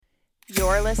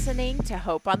You're listening to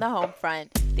Hope on the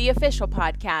Homefront, the official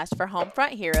podcast for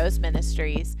Homefront Heroes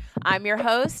Ministries. I'm your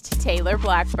host, Taylor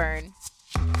Blackburn.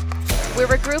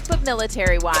 We're a group of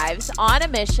military wives on a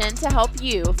mission to help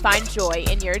you find joy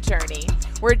in your journey.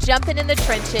 We're jumping in the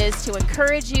trenches to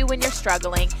encourage you when you're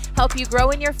struggling, help you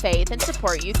grow in your faith, and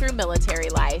support you through military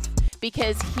life.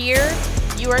 Because here,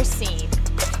 you are seen.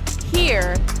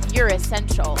 Here, you're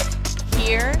essential.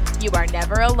 Here, you are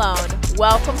never alone.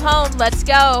 Welcome home. Let's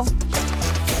go.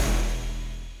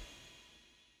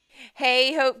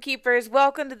 Hey, Hope Keepers.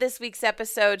 Welcome to this week's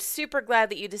episode. Super glad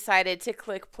that you decided to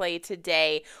click play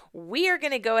today. We are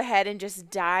going to go ahead and just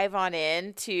dive on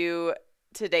into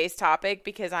today's topic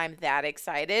because I'm that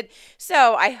excited.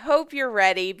 So I hope you're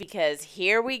ready because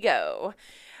here we go.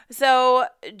 So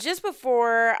just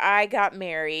before I got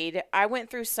married, I went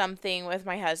through something with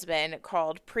my husband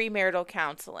called premarital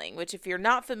counseling, which if you're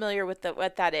not familiar with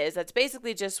what that is, that's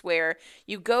basically just where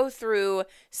you go through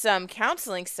some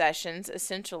counseling sessions,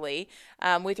 essentially,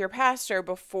 with your pastor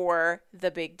before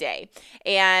the big day.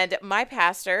 And my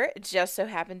pastor just so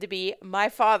happened to be my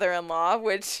father-in-law,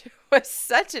 which was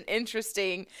such an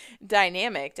interesting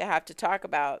dynamic to have to talk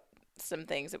about some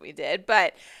things that we did,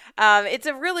 but it's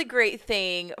a really great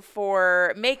thing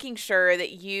for making sure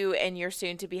that you and your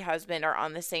soon-to-be husband are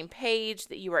on the same page,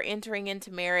 that you are entering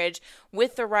into marriage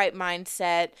with the right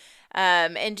mindset,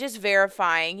 and just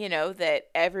verifying, that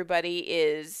everybody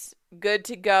is good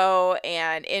to go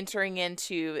and entering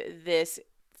into this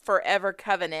forever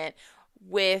covenant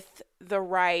with the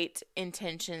right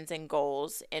intentions and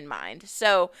goals in mind.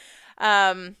 So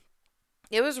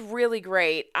it was really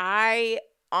great. I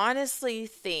honestly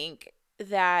think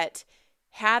that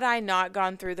had I not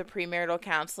gone through the premarital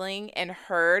counseling and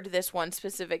heard this one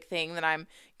specific thing that I'm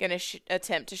going to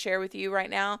attempt to share with you right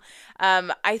now,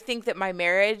 I think that my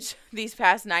marriage these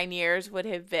past 9 years would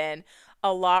have been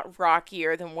a lot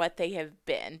rockier than what they have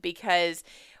been, because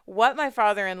what my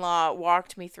father-in-law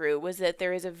walked me through was that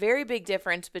there is a very big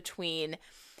difference between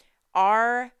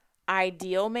our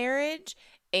ideal marriage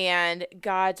and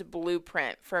God's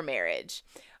blueprint for marriage.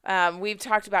 We've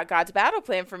talked about God's battle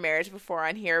plan for marriage before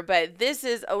on here, but this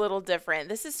is a little different.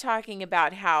 This is talking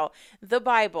about how the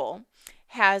Bible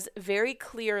has very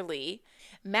clearly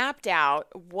mapped out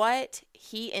what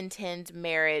he intends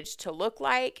marriage to look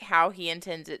like, how he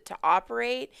intends it to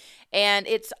operate, and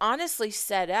it's honestly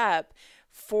set up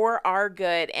for our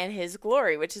good and his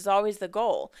glory, which is always the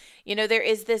goal. There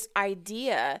is this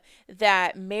idea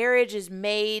that marriage is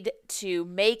made to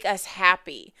make us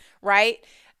happy, right?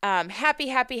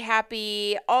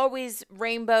 Happy, always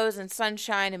rainbows and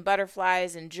sunshine and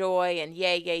butterflies and joy and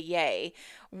yay, yay, yay.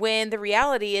 When the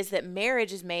reality is that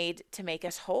marriage is made to make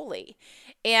us holy.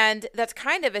 And that's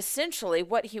kind of essentially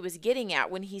what he was getting at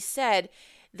when he said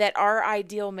that our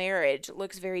ideal marriage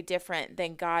looks very different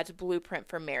than God's blueprint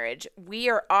for marriage. We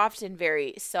are often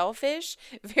very selfish,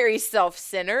 very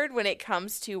self-centered when it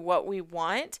comes to what we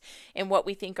want and what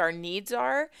we think our needs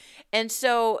are. And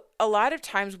so a lot of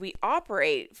times we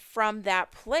operate from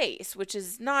that place, which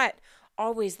is not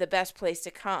always the best place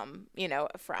to come,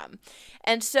 from.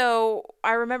 And so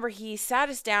I remember he sat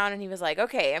us down and he was like,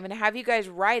 okay, I'm going to have you guys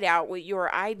write out what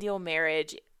your ideal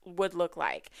marriage would look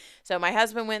like. So my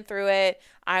husband went through it.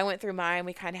 I went through mine.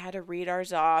 We kind of had to read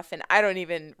ours off. And I don't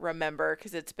even remember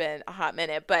because it's been a hot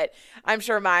minute, but I'm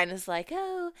sure mine is like,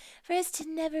 for us to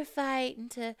never fight and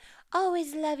to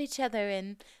always love each other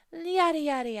and yada,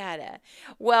 yada, yada.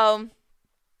 Well,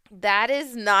 that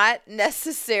is not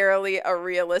necessarily a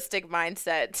realistic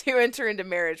mindset to enter into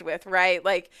marriage with, right?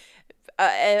 Like,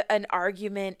 an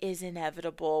argument is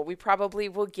inevitable. We probably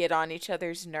will get on each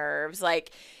other's nerves.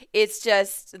 Like, it's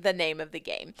just the name of the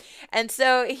game. And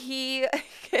so he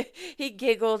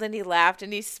giggled and he laughed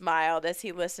and he smiled as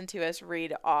he listened to us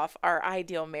read off our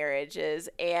ideal marriages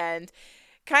and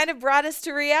kind of brought us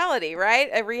to reality, right?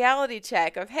 A reality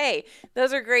check of, hey,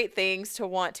 those are great things to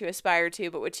want to aspire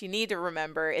to, but what you need to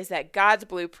remember is that God's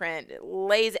blueprint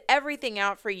lays everything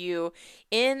out for you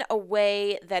in a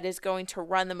way that is going to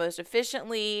run the most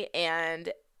efficiently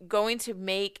and going to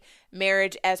make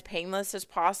marriage as painless as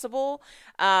possible.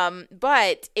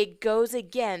 But it goes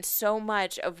against so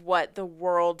much of what the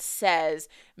world says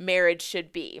marriage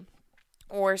should be,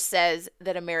 or says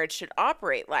that a marriage should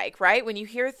operate like, right? When you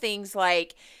hear things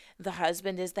like the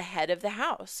husband is the head of the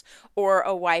house, or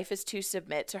a wife is to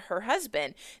submit to her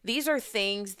husband, these are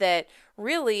things that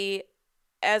really,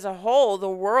 as a whole, the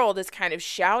world is kind of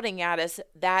shouting at us,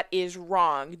 that is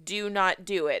wrong. Do not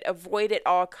do it. Avoid at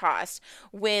all costs.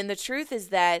 When the truth is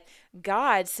that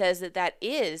God says that that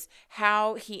is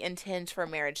how he intends for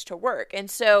marriage to work. And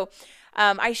so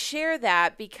I share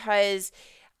that because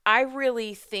I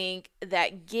really think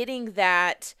that getting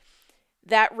that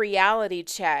reality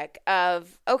check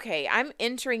of, okay, I'm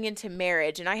entering into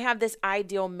marriage and I have this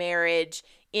ideal marriage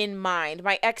in mind.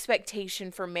 My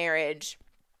expectation for marriage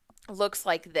looks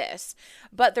like this.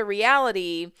 But the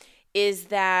reality is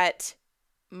that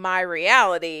my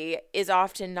reality is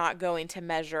often not going to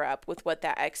measure up with what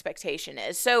that expectation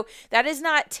is. So that is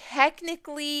not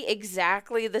technically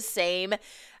exactly the same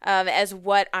as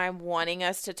what I'm wanting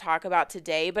us to talk about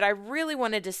today, but I really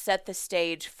wanted to set the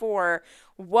stage for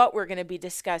what we're going to be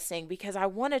discussing because I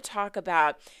want to talk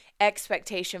about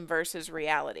expectation versus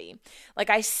reality. Like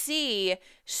I see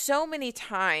so many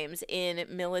times in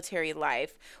military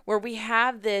life where we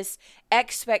have this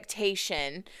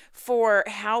expectation for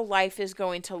how life is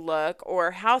going to look or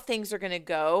how things are going to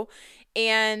go.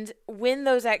 And when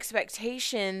those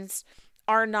expectations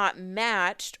are not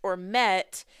matched or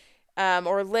met,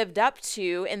 or lived up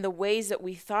to in the ways that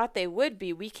we thought they would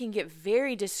be, we can get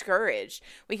very discouraged.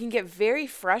 We can get very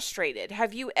frustrated.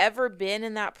 Have you ever been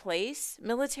in that place,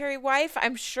 military wife?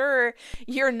 I'm sure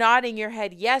you're nodding your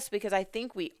head yes, because I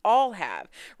think we all have,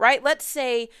 right? Let's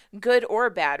say good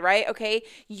or bad, right? Okay,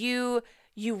 you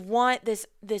want this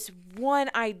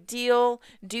one ideal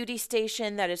duty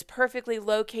station that is perfectly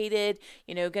located,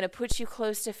 going to put you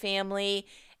close to family,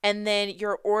 and then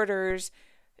your orders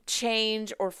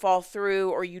change or fall through,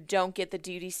 or you don't get the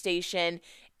duty station,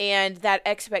 and that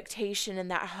expectation and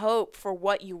that hope for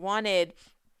what you wanted,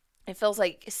 it feels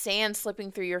like sand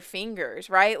slipping through your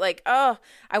fingers, right? Like, oh,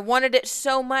 I wanted it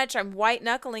so much, I'm white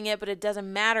knuckling it, but it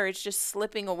doesn't matter, it's just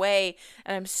slipping away,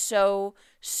 and I'm so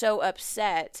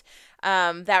upset.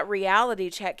 That reality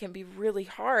check can be really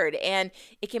hard, and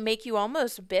it can make you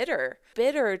almost bitter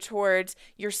towards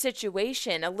your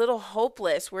situation, a little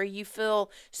hopeless, where you feel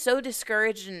so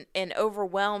discouraged and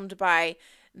overwhelmed by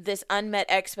this unmet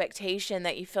expectation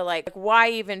that you feel like why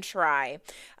even try?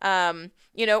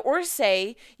 Or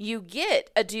say you get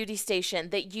a duty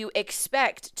station that you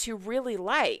expect to really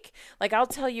like. Like, I'll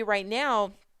tell you right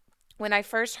now, when I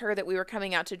first heard that we were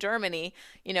coming out to Germany,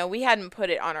 we hadn't put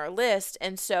it on our list.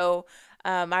 And so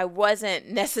I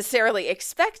wasn't necessarily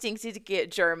expecting to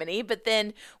get Germany. But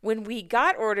then when we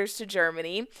got orders to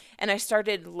Germany and I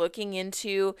started looking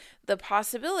into the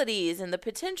possibilities and the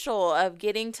potential of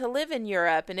getting to live in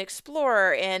Europe and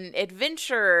explore and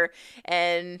adventure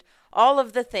and all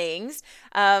of the things,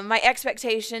 my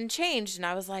expectation changed, and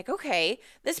I was like, okay,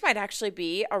 this might actually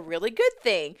be a really good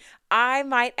thing. I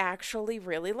might actually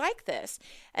really like this.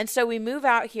 And so we move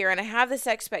out here, and I have this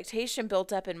expectation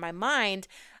built up in my mind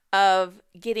of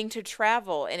getting to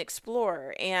travel and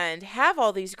explore and have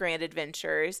all these grand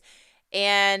adventures.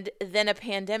 And then a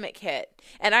pandemic hit.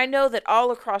 And I know that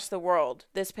all across the world,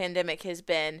 this pandemic has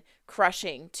been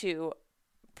crushing to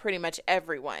pretty much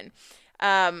everyone.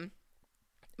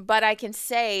 But I can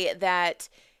say that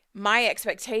my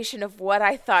expectation of what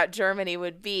I thought Germany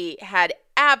would be had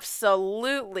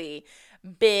absolutely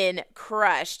been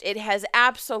crushed. It has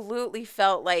absolutely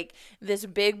felt like this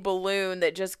big balloon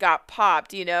that just got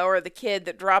popped, or the kid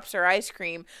that drops her ice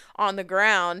cream on the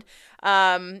ground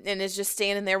and is just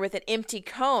standing there with an empty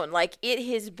cone. Like, it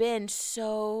has been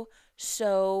so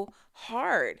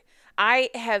hard.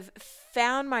 I have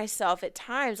found myself at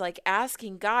times like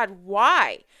asking God,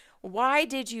 why? Why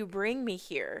did you bring me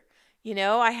here?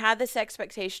 I had this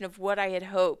expectation of what I had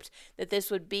hoped that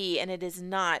this would be, and it is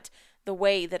not the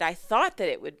way that I thought that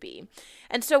it would be.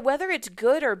 And so whether it's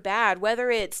good or bad,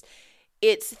 whether it's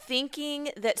thinking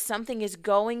that something is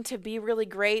going to be really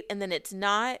great and then it's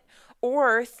not,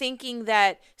 or thinking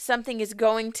that something is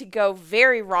going to go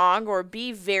very wrong or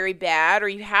be very bad, or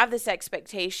you have this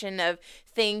expectation of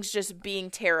things just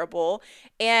being terrible,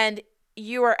 and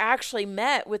you are actually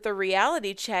met with the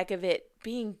reality check of it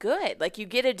being good. Like, you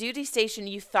get a duty station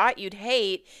you thought you'd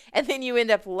hate, and then you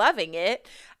end up loving it.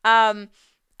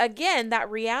 Again, that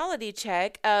reality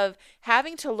check of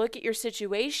having to look at your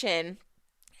situation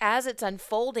as it's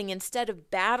unfolding, instead of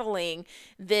battling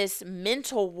this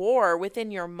mental war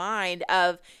within your mind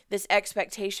of this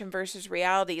expectation versus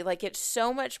reality. Like, it's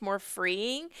so much more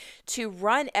freeing to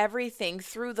run everything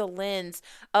through the lens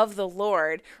of the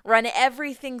Lord, run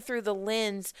everything through the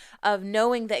lens of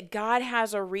knowing that God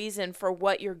has a reason for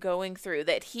what you're going through,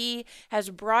 that He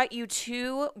has brought you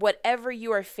to whatever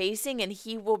you are facing, and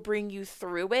He will bring you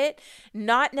through it,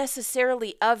 not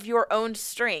necessarily of your own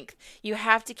strength. You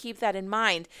have to keep that in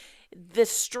mind. the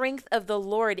strength of the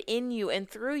Lord in you and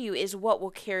through you is what will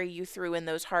carry you through in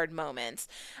those hard moments.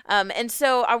 And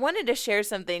so I wanted to share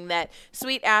something that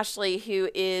Sweet Ashley, who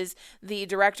is the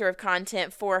director of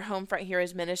content for Homefront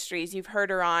Heroes Ministries, you've heard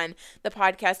her on the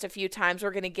podcast a few times.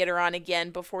 We're going to get her on again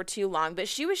before too long, but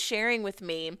she was sharing with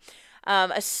me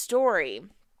a story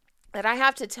that I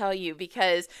have to tell you,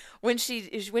 because when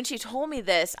she told me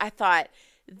this, I thought,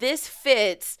 this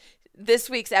fits this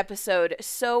week's episode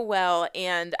so well,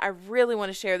 and I really want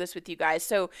to share this with you guys.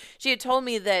 So she had told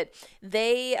me that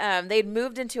they'd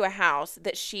moved into a house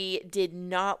that she did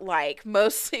not like,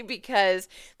 mostly because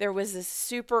there was this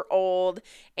super old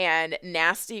and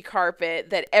nasty carpet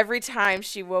that every time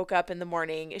she woke up in the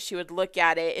morning, she would look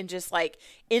at it and just like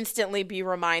instantly be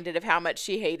reminded of how much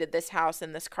she hated this house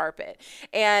and this carpet.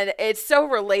 And it's so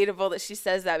relatable that she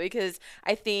says that, because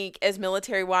I think as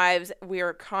military wives, we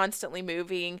are constantly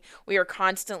moving. We are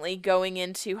constantly going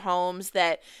into homes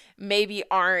that maybe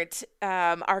aren't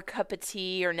our cup of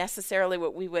tea or necessarily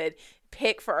what we would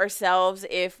pick for ourselves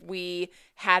if we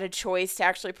had a choice to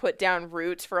actually put down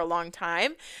roots for a long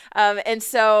time. And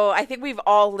so I think we've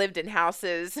all lived in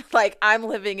houses. Like, I'm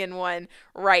living in one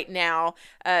right now,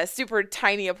 a super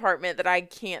tiny apartment that I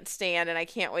can't stand and I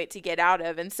can't wait to get out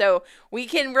of. And so we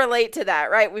can relate to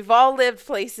that, right? We've all lived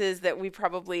places that we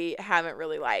probably haven't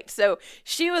really liked. So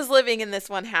she was living in this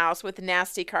one house with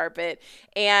nasty carpet,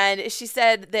 and she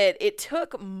said that it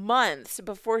took months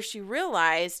before she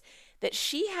realized that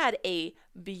she had a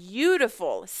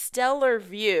beautiful, stellar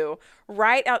view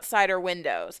right outside her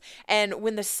windows. And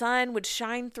when the sun would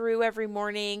shine through every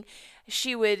morning,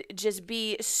 she would just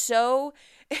be so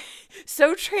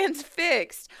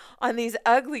transfixed on these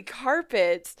ugly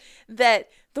carpets that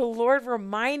the Lord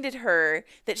reminded her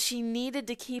that she needed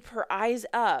to keep her eyes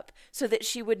up so that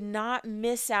she would not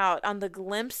miss out on the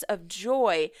glimpse of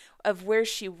joy of where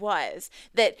she was,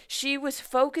 that she was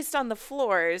focused on the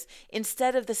floors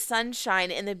instead of the sunshine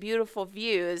and the beautiful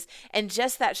views. And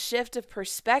just that shift of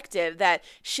perspective, that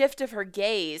shift of her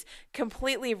gaze,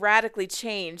 completely radically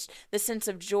changed the sense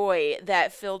of joy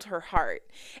that filled her heart.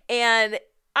 And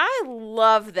I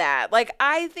love that. Like,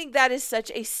 I think that is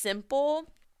such a simple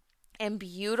and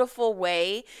beautiful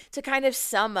way to kind of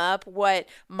sum up what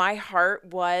my heart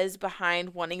was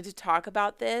behind wanting to talk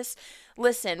about this.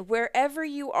 Listen, wherever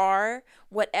you are,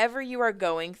 whatever you are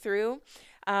going through,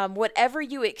 whatever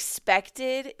you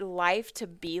expected life to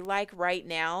be like right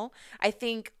now, I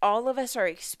think all of us are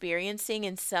experiencing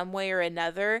in some way or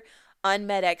another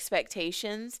unmet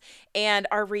expectations, and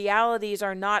our realities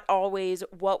are not always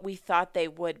what we thought they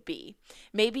would be.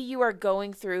 Maybe you are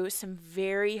going through some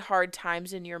very hard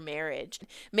times in your marriage.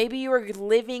 Maybe you are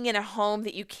living in a home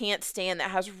that you can't stand that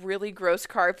has really gross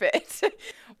carpet.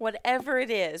 Whatever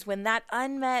it is, when that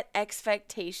unmet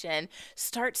expectation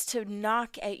starts to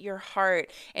knock at your heart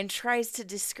and tries to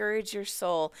discourage your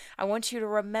soul, I want you to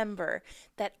remember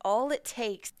that all it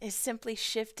takes is simply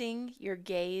shifting your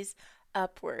gaze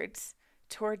upwards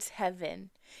towards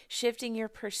heaven, shifting your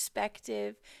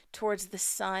perspective towards the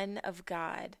Son of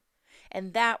God.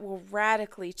 And that will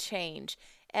radically change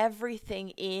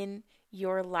everything in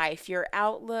your life, your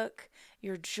outlook,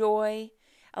 your joy,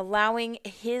 allowing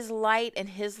His light and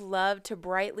His love to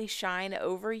brightly shine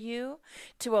over you,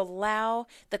 to allow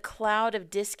the cloud of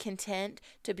discontent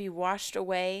to be washed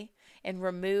away and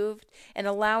removed, and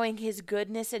allowing His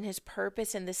goodness and His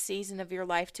purpose in the season of your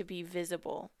life to be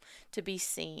visible, to be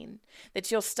seen. That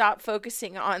you'll stop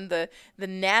focusing on the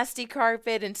nasty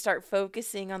carpet and start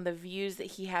focusing on the views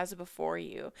that He has before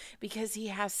you, because He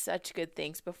has such good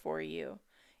things before you.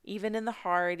 Even in the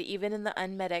hard, even in the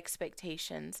unmet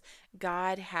expectations,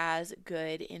 God has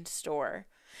good in store.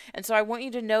 And so I want you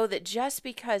to know that just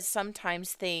because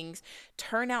sometimes things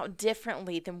turn out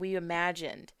differently than we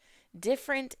imagined,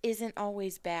 different isn't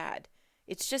always bad.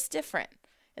 It's just different.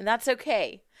 And that's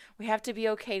okay. We have to be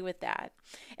okay with that.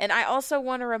 And I also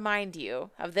want to remind you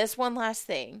of this one last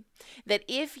thing, that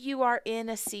if you are in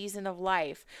a season of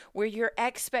life where your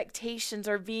expectations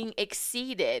are being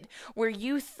exceeded, where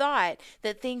you thought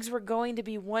that things were going to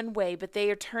be one way, but they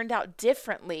are turned out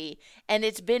differently, and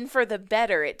it's been for the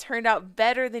better, it turned out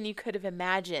better than you could have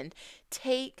imagined,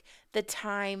 take the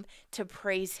time to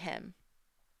praise Him.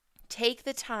 Take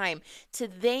the time to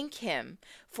thank Him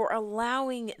for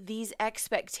allowing these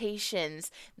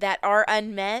expectations that are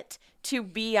unmet to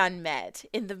be unmet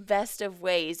in the best of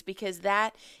ways, because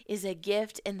that is a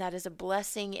gift and that is a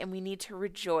blessing, and we need to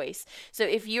rejoice. So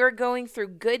if you're going through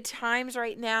good times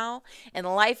right now and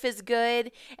life is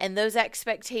good and those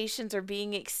expectations are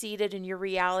being exceeded and your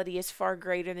reality is far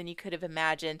greater than you could have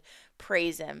imagined,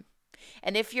 praise Him.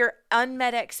 And if your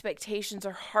unmet expectations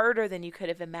are harder than you could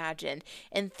have imagined,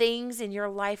 and things in your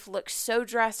life look so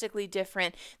drastically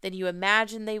different than you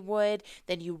imagined they would,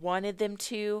 than you wanted them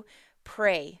to,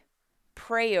 pray.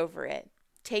 Pray over it.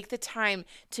 Take the time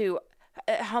to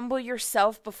humble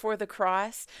yourself before the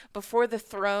cross, before the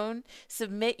throne.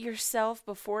 Submit yourself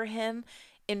before Him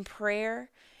in prayer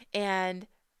and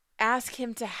ask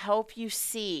Him to help you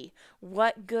see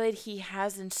what good He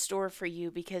has in store for you,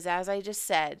 because as I just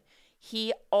said,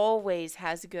 He always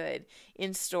has good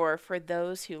in store for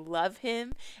those who love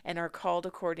Him and are called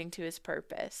according to His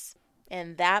purpose.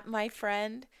 And that, my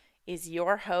friend, is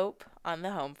your hope on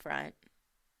the home front.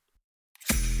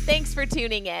 Thanks for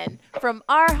tuning in. From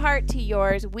our heart to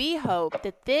yours, we hope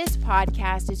that this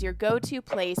podcast is your go-to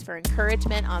place for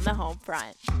encouragement on the home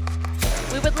front.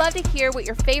 We would love to hear what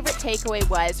your favorite takeaway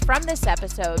was from this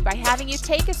episode by having you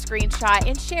take a screenshot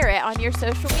and share it on your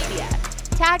social media.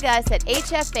 Tag us at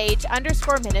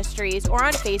HFH_ministries or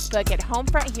on Facebook at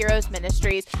Homefront Heroes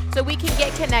Ministries so we can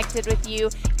get connected with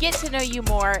you, get to know you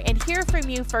more, and hear from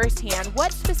you firsthand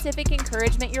what specific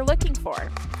encouragement you're looking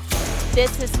for.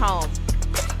 This is home.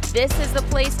 This is the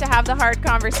place to have the hard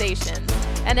conversations.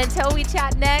 And until we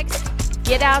chat next,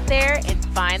 get out there and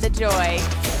find the joy.